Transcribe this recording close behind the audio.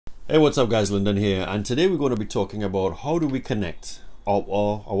Hey, what's up guys, Lyndon here, and today we're going to be talking about how do we connect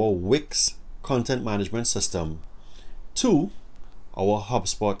our Wix content management system to our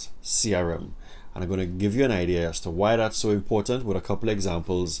HubSpot CRM. And I'm going to give you an idea as to why that's so important with a couple of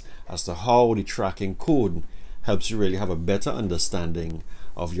examples as to how the tracking code helps you really have a better understanding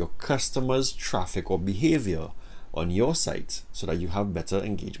of your customers' traffic or behavior on your site so that you have better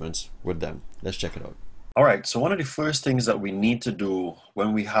engagement with them. Let's check it out. All right, so one of the first things that we need to do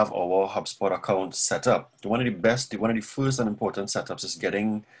when we have our HubSpot account set up, one of the first and important setups is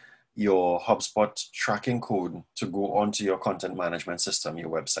getting your HubSpot tracking code to go onto your content management system, your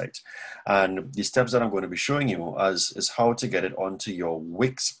website. And the steps that I'm going to be showing you is how to get it onto your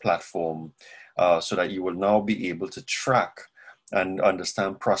Wix platform so that you will now be able to track and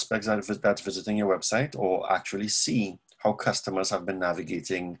understand prospects that's visiting your website, or actually see how customers have been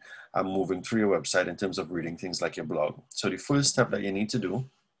navigating and moving through your website in terms of reading things like your blog. So the first step that you need to do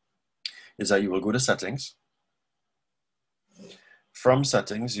is that you will go to settings. From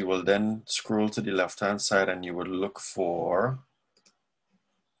settings, you will then scroll to the left-hand side and you will look for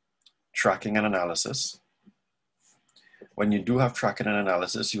tracking and analysis. When you do have tracking and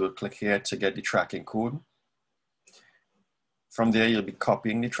analysis, you will click here to get the tracking code. From there, you'll be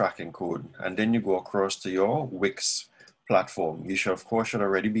copying the tracking code, and then you go across to your Wix platform. You should, of course,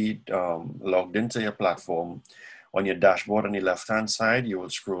 already be logged into your platform. On your dashboard on the left-hand side, you will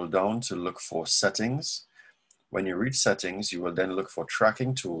scroll down to look for settings. When you reach settings, you will then look for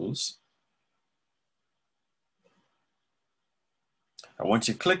tracking tools. And once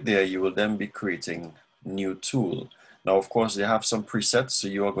you click there, you will then be creating new tool. Now, of course, they have some presets, so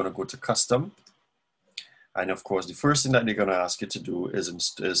you are going to go to custom. And of course, the first thing that they're going to ask you to do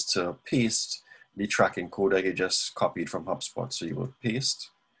is to paste the tracking code that you just copied from HubSpot. So you will paste.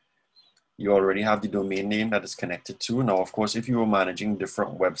 You already have the domain name that is connected to. Now, of course, if you were managing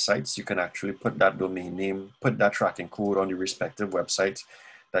different websites, you can actually put that domain name, put that tracking code on the respective website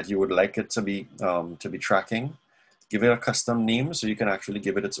that you would like it to be tracking. Give it a custom name, so you can actually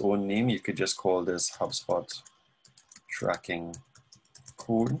give it its own name. You could just call this HubSpot tracking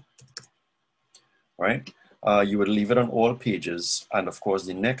code, right? You would leave it on all pages. And of course,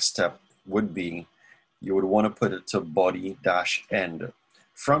 the next step would be you would want to put it to body-end.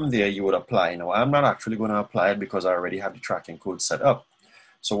 From there, you would apply. Now, I'm not actually going to apply it because I already have the tracking code set up.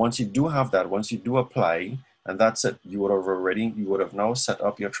 So once you do have that, once you do apply, and that's it, you would have now set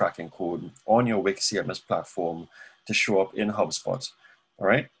up your tracking code on your Wix CMS platform to show up in HubSpot. All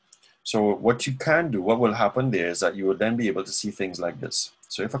right. So what you can do, what will happen there is that you will then be able to see things like this.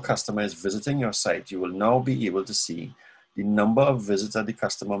 So if a customer is visiting your site, you will now be able to see the number of visits that the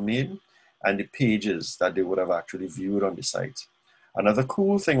customer made and the pages that they would have actually viewed on the site. Another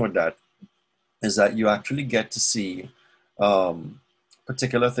cool thing with that is that you actually get to see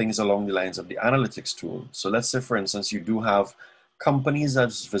particular things along the lines of the analytics tool. So let's say, for instance, you do have companies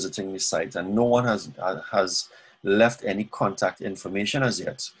that's visiting the site and no one has left any contact information as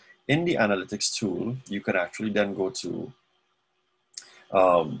yet. In the analytics tool, you can actually then go to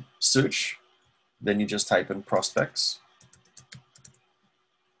search, then you just type in prospects,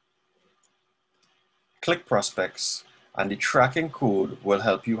 click prospects, and the tracking code will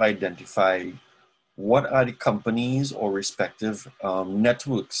help you identify what are the companies or respective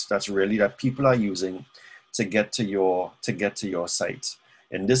networks that people are using to get to your site.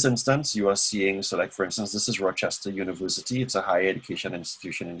 In this instance, you are seeing, so like for instance, this is Rochester University. It's a higher education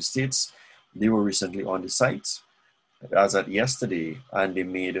institution in the States. They were recently on the site as at yesterday, and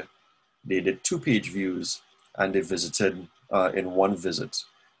they did 2-page views, and they visited in 1 visit.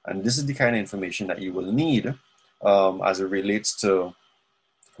 And this is the kind of information that you will need as it relates to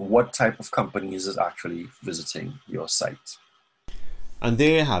what type of companies is actually visiting your site. And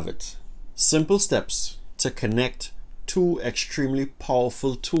there you have it. Simple steps to connect 2 extremely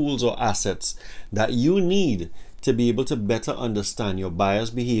powerful tools or assets that you need to be able to better understand your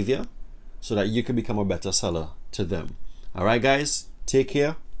buyer's behavior so that you can become a better seller to them. All right, guys, take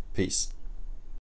care. Peace.